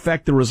 that would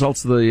affect the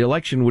results of the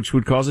election, which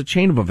would cause a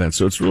chain of events.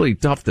 So it's really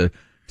tough to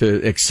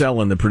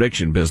excel in the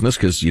prediction business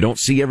because you don't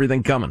see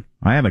everything coming.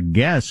 I have a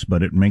guess,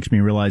 but it makes me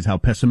realize how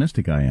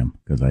pessimistic I am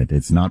because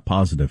it's not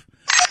positive.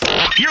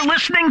 You're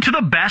listening to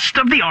the best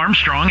of the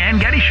Armstrong and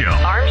Getty Show.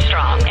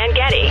 Armstrong and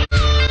Getty.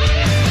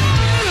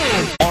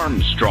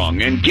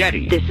 Armstrong and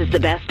Getty. This is the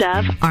best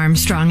of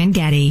Armstrong and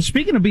Getty.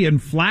 Speaking of being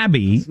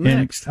flabby,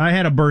 next? I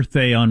had a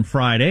birthday on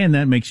Friday, and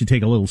that makes you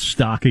take a little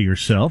stock of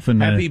yourself.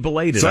 And happy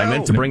belated. I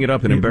meant to bring it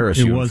up and embarrass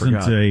you. It wasn't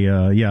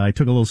I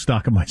took a little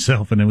stock of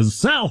myself, and it was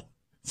sell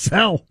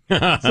now.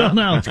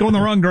 It's going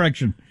the wrong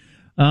direction.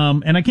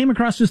 And I came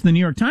across this in the New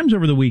York Times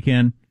over the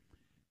weekend,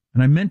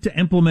 and I meant to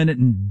implement it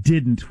and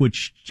didn't,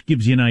 which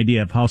gives you an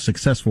idea of how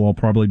successful I'll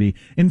probably be.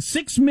 In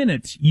 6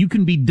 minutes, you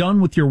can be done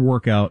with your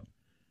workout.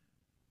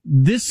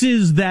 This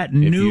is that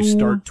new... If you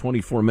start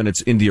 24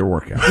 minutes into your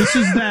workout. This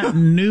is that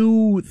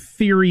new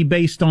theory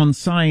based on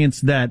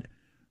science that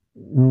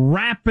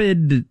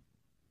rapid,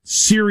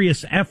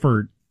 serious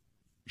effort,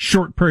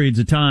 short periods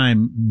of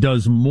time,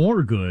 does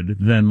more good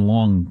than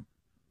long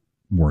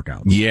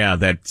workouts. Yeah,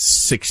 that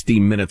 60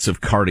 minutes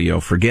of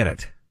cardio, forget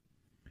it.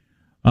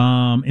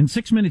 In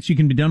 6 minutes, you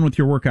can be done with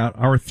your workout.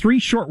 Our 3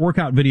 short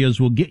workout videos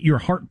will get your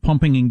heart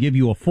pumping and give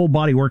you a full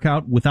body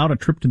workout without a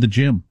trip to the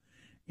gym.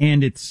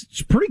 And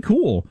it's pretty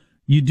cool.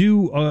 You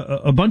do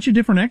a bunch of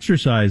different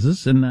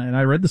exercises, and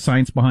I read the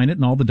science behind it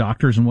and all the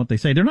doctors and what they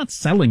say. They're not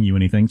selling you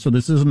anything, so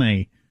this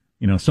isn't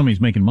somebody's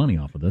making money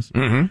off of this.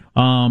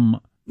 Mm-hmm.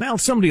 Now,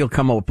 somebody will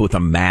come up with a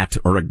mat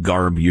or a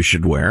garb you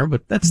should wear,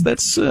 but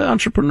that's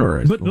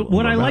entrepreneur. But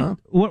what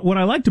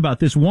I liked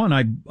about this, one,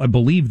 I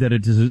believe that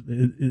it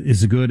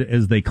is as good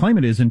as they claim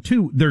it is, and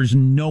 2, there's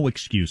no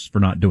excuse for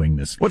not doing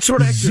this. What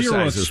sort of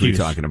exercises are we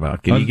talking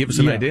about? Can you give us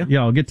an idea?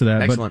 Yeah, I'll get to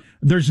that. Excellent.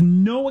 But there's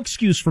no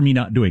excuse for me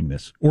not doing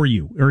this, or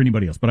you, or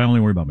anybody else, but I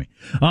only worry about me.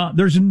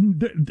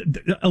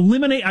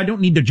 Eliminate, I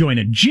don't need to join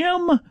a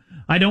gym.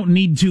 I don't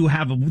need to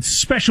have a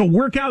special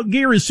workout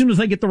gear as soon as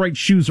I get the right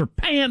shoes or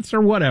pants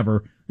or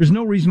whatever. There's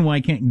no reason why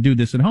I can't do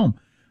this at home.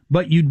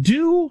 But you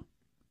do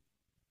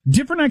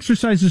different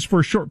exercises for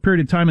a short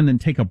period of time and then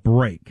take a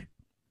break.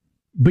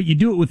 But you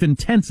do it with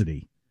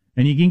intensity.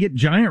 And you can get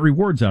giant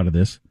rewards out of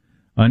this.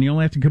 And you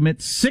only have to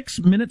commit 6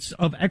 minutes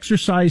of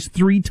exercise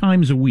 3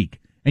 times a week.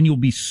 And you'll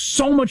be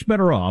so much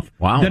better off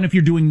than if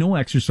you're doing no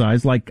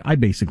exercise like I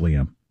basically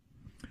am.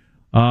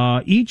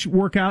 Each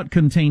workout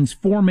contains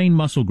 4 main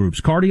muscle groups: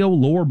 cardio,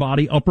 lower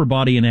body, upper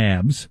body, and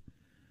abs.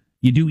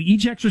 You do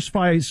each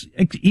exercise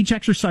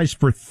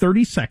for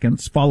 30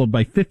 seconds, followed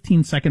by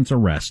 15 seconds of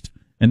rest,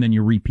 and then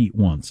you repeat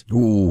once.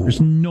 Ooh.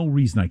 There's no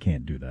reason I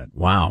can't do that.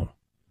 Wow.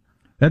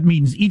 That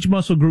means each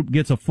muscle group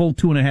gets a full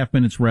 2.5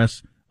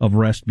 minutes of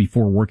rest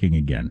before working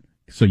again.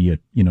 So you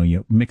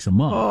mix them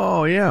up.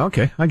 Oh, yeah,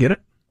 okay, I get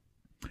it.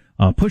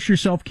 Push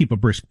yourself, keep a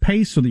brisk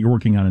pace so that you're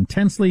working out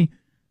intensely.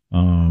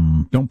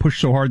 Don't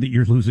push so hard that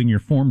you're losing your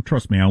form.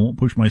 Trust me, I won't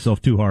push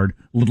myself too hard.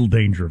 Little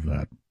danger of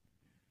that.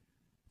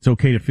 It's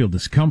okay to feel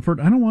discomfort.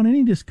 I don't want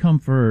any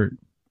discomfort.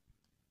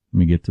 Let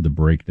me get to the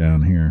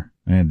breakdown here.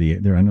 I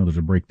know there's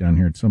a breakdown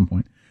here at some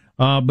point.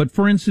 But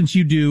for instance,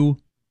 you do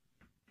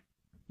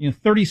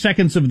 30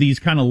 seconds of these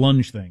kind of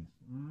lunge things.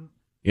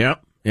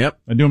 Yep.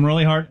 I do them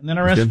really hard, and then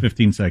I rest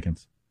 15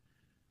 seconds.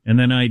 And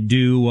then I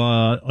do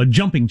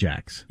jumping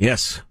jacks.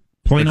 Yes.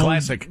 Plain the old,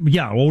 classic.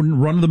 Yeah, old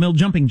run-of-the-mill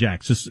jumping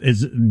jacks. Just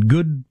as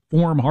good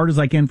form, hard as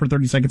I can for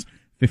 30 seconds,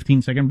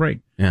 15-second break.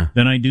 Yeah.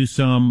 Then I do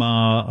some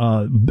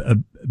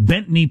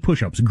bent knee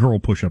push-ups, girl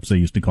push-ups they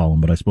used to call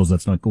them, but I suppose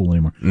that's not cool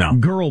anymore. No.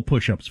 Girl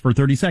push-ups for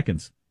 30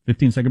 seconds,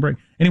 15-second break.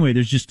 Anyway,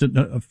 there's just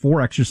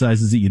 4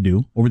 exercises that you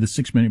do over the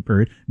 6-minute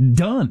period.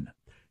 Done.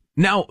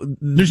 Now,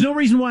 there's no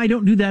reason why I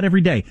don't do that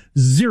every day.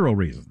 Zero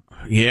reason.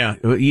 Yeah,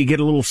 you get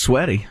a little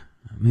sweaty.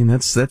 I mean,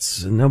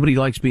 that's nobody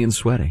likes being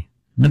sweaty.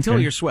 Until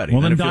you're sweaty.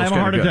 Well, then die of a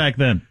heart attack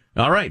then.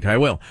 All right, I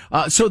will.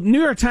 So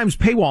New York Times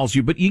paywalls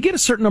you, but you get a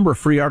certain number of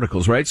free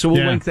articles, right? So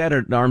we'll link that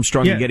at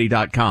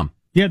armstrongandgetty.com.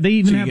 Yeah, they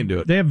even you can do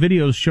it. They have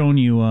videos showing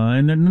you,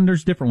 and then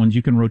there's different ones.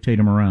 You can rotate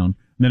them around.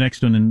 The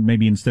next one, and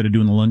maybe instead of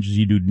doing the lunges,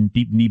 you do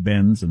deep knee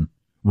bends and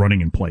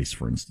running in place,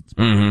 for instance.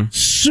 Mm-hmm.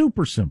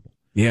 Super simple.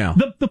 Yeah.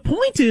 The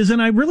point is,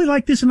 and I really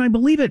like this and I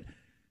believe it,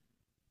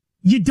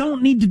 you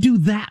don't need to do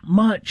that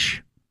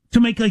much to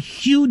make a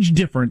huge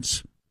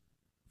difference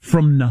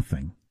from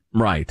nothing.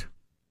 Right.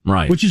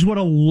 Which is what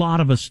a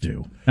lot of us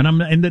do.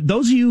 And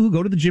those of you who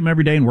go to the gym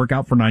every day and work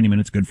out for 90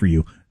 minutes, good for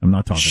you. I'm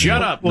not talking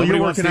Shut up. Well, Nobody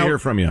wants to hear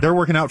from you. They're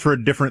working out for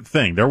a different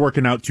thing. They're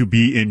working out to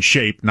be in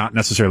shape, not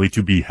necessarily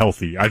to be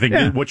healthy. I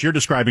think what you're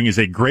describing is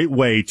a great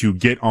way to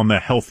get on the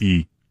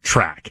healthy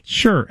track.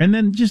 Sure. And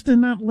then just to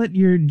not let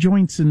your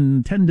joints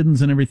and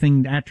tendons and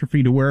everything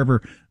atrophy to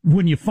wherever,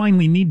 when you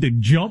finally need to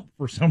jump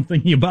for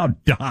something, you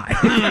about die.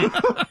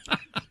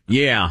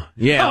 Yeah.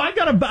 Oh,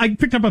 I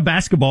picked up a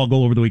basketball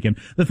goal over the weekend.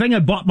 The thing I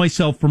bought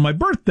myself for my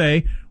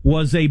birthday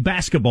was a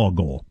basketball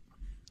goal.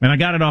 And I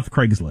got it off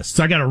Craigslist.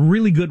 So I got a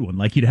really good one,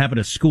 like you'd have at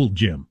a school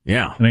gym.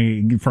 Yeah.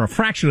 And for a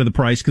fraction of the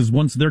price, because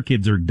once their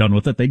kids are done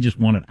with it, they just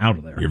want it out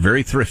of there. You're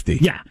very thrifty.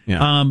 Yeah.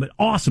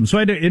 Awesome. So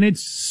and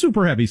it's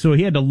super heavy. So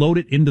he had to load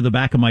it into the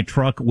back of my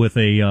truck with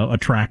a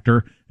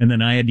tractor, and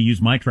then I had to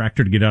use my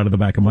tractor to get out of the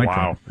back of my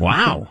truck.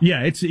 Wow.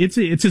 Yeah, it's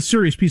a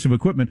serious piece of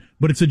equipment,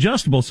 but it's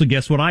adjustable. So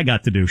guess what I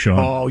got to do, Sean?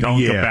 Oh,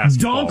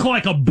 Dunk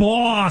like a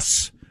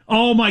boss.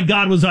 Oh my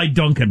God, was I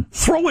dunking?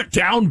 Throw it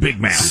down, big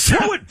man.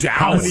 Throw it down.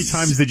 How many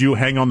times did you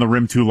hang on the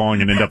rim too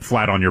long and end up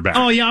flat on your back?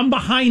 Oh yeah, I'm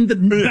behind the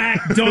back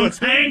dunks,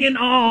 hanging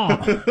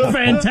on.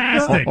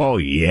 Fantastic. Oh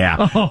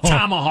yeah.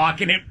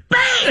 Tomahawking it.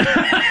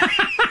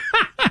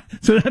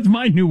 So that's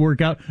my new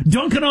workout.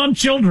 Dunking on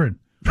children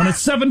on a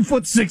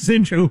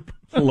 7'6" hoop.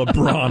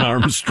 LeBron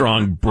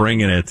Armstrong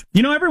bringing it.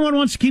 You know, everyone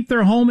wants to keep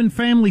their home and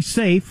family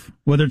safe,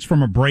 whether it's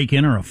from a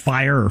break-in or a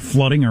fire or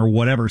flooding or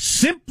whatever.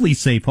 Simply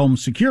Safe Home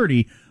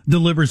Security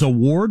delivers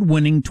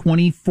award-winning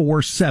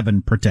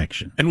 24/7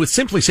 protection. And with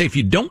Simply Safe,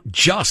 you don't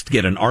just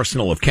get an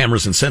arsenal of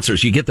cameras and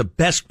sensors. You get the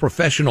best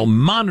professional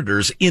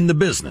monitors in the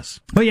business.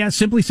 Oh yeah,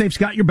 Simply Safe's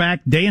got your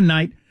back day and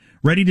night,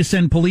 ready to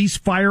send police,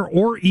 fire,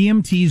 or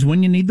EMTs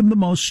when you need them the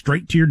most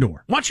straight to your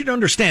door. I want you to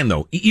understand,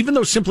 though, even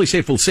though Simply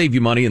Safe will save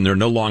you money and there are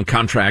no long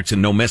contracts and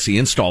no messy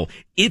install,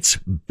 it's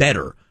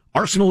better.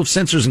 Arsenal of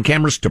sensors and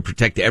cameras to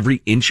protect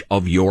every inch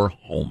of your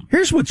home.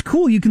 Here's what's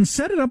cool. You can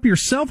set it up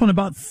yourself in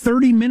about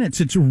 30 minutes.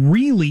 It's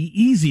really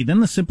easy. Then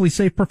the Simply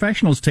Safe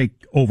professionals take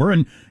over,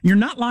 and you're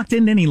not locked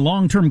into any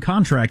long-term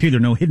contract either.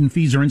 No hidden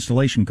fees or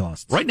installation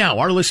costs. Right now,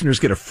 our listeners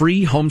get a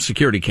free home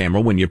security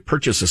camera when you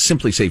purchase a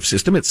Simply Safe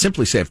system at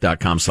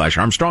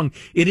simplysafe.com/Armstrong.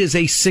 It is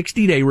a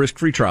 60-day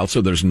risk-free trial, so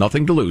there's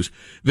nothing to lose.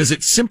 Visit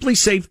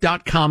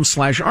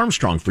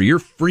simplysafe.com/Armstrong for your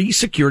free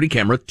security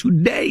camera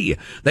today.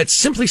 That's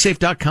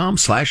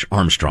simplysafe.com/Armstrong.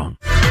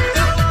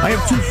 I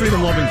have 2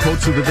 freedom-loving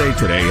quotes of the day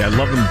today. I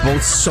love them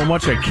both so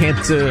much I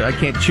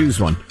can't choose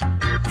one.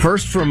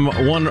 First, from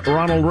one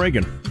Ronald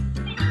Reagan.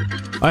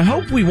 I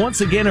hope we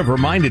once again have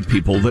reminded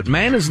people that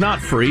man is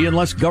not free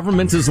unless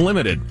government is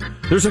limited.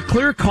 There's a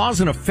clear cause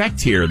and effect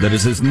here that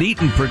is as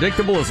neat and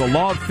predictable as a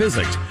law of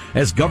physics.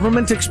 As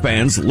government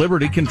expands,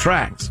 liberty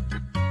contracts.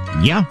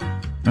 Yeah.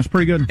 That's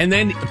pretty good. And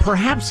then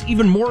perhaps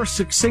even more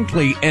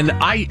succinctly, and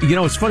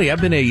it's funny,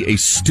 I've been a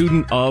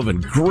student of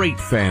and great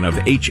fan of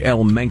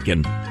H.L.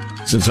 Mencken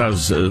since I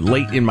was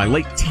in my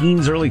late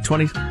teens, early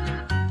 20s.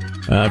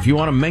 If you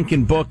want a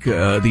Mencken book,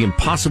 The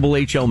Impossible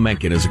H.L.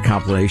 Mencken is a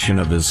compilation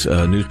of his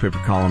newspaper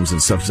columns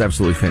and stuff. It's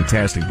absolutely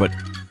fantastic. But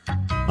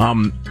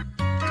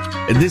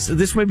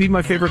this might be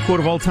my favorite quote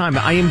of all time.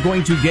 I am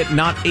going to get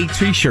not a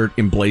T-shirt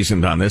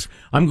emblazoned on this.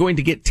 I'm going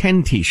to get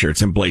 10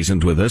 T-shirts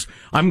emblazoned with this.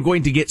 I'm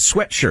going to get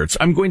sweatshirts.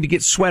 I'm going to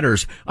get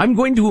sweaters. I'm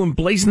going to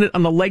emblazon it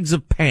on the legs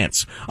of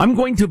pants. I'm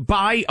going to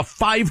buy a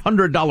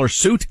 $500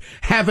 suit,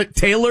 have it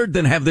tailored,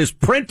 then have this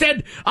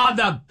printed on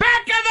the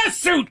back of the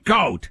suit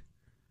coat.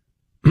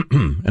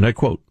 And I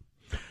quote,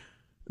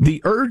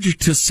 "The urge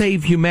to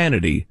save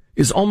humanity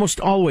is almost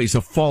always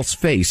a false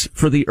face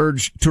for the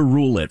urge to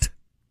rule it."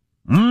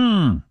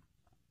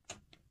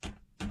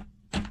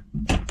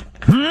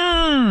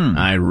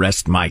 I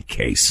rest my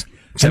case.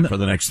 Except for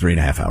the next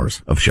 3.5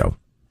 hours of show.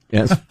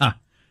 Yes.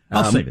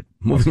 I'll save it.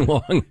 Moving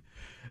along.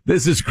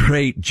 This is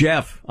great.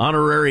 Jeff,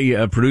 honorary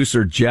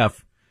producer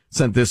Jeff,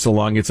 sent this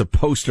along. It's a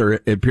poster.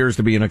 It appears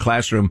to be in a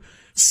classroom.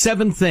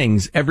 7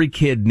 things every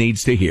kid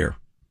needs to hear.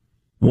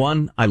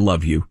 1, I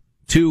love you.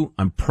 2,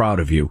 I'm proud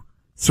of you.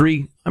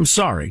 3, I'm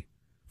sorry.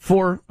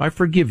 4, I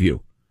forgive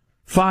you.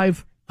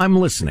 5, I'm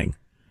listening.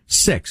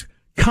 6,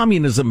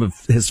 communism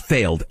has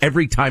failed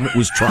every time it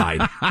was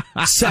tried.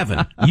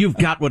 7, you've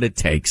got what it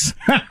takes.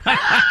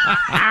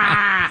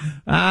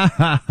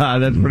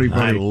 That's pretty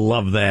funny. I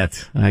love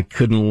that. I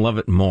couldn't love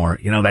it more.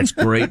 You know, that's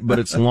great, but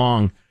it's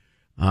long.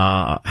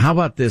 How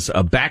about this?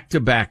 A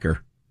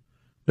back-to-backer.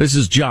 This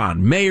is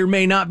John. May or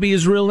may not be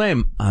his real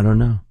name. I don't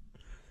know.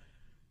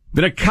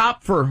 Been a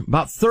cop for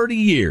about 30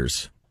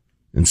 years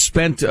and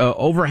spent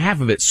over half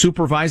of it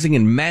supervising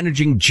and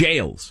managing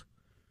jails.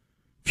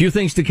 Few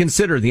things to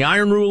consider. The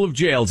iron rule of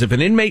jails. If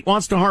an inmate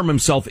wants to harm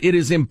himself, it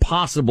is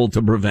impossible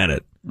to prevent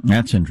it.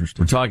 That's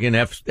interesting. We're talking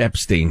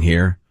Epstein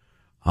here.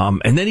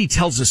 And then he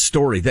tells a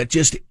story that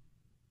just,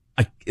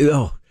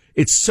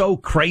 it's so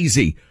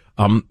crazy.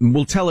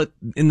 We'll tell it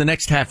in the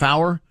next half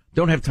hour.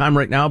 Don't have time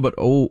right now, but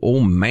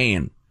oh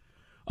man.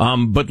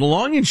 But the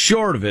long and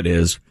short of it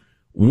is,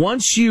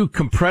 once you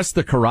compress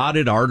the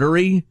carotid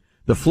artery,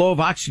 the flow of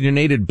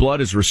oxygenated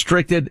blood is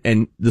restricted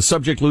and the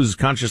subject loses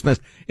consciousness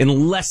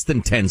in less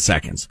than 10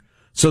 seconds.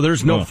 So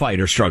there's no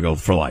fight or struggle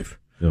for life.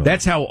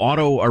 That's how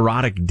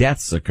autoerotic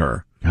deaths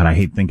occur. God, I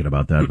hate thinking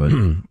about that, but.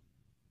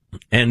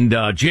 And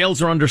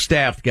jails are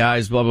understaffed,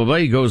 guys, blah, blah, blah.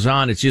 He goes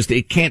on. It's just,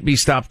 it can't be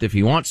stopped if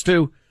he wants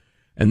to.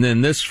 And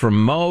then this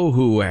from Mo,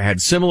 who had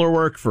similar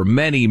work for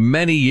many,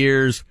 many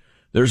years.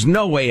 There's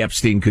no way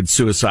Epstein could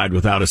suicide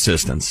without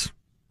assistance.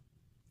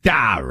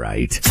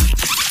 Right.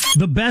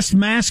 The best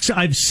masks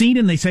I've seen,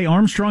 and they say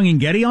Armstrong and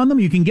Getty on them.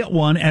 You can get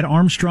one at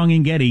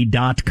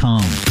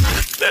armstrongandgetty.com.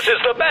 This is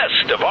the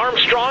best of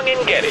Armstrong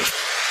and Getty.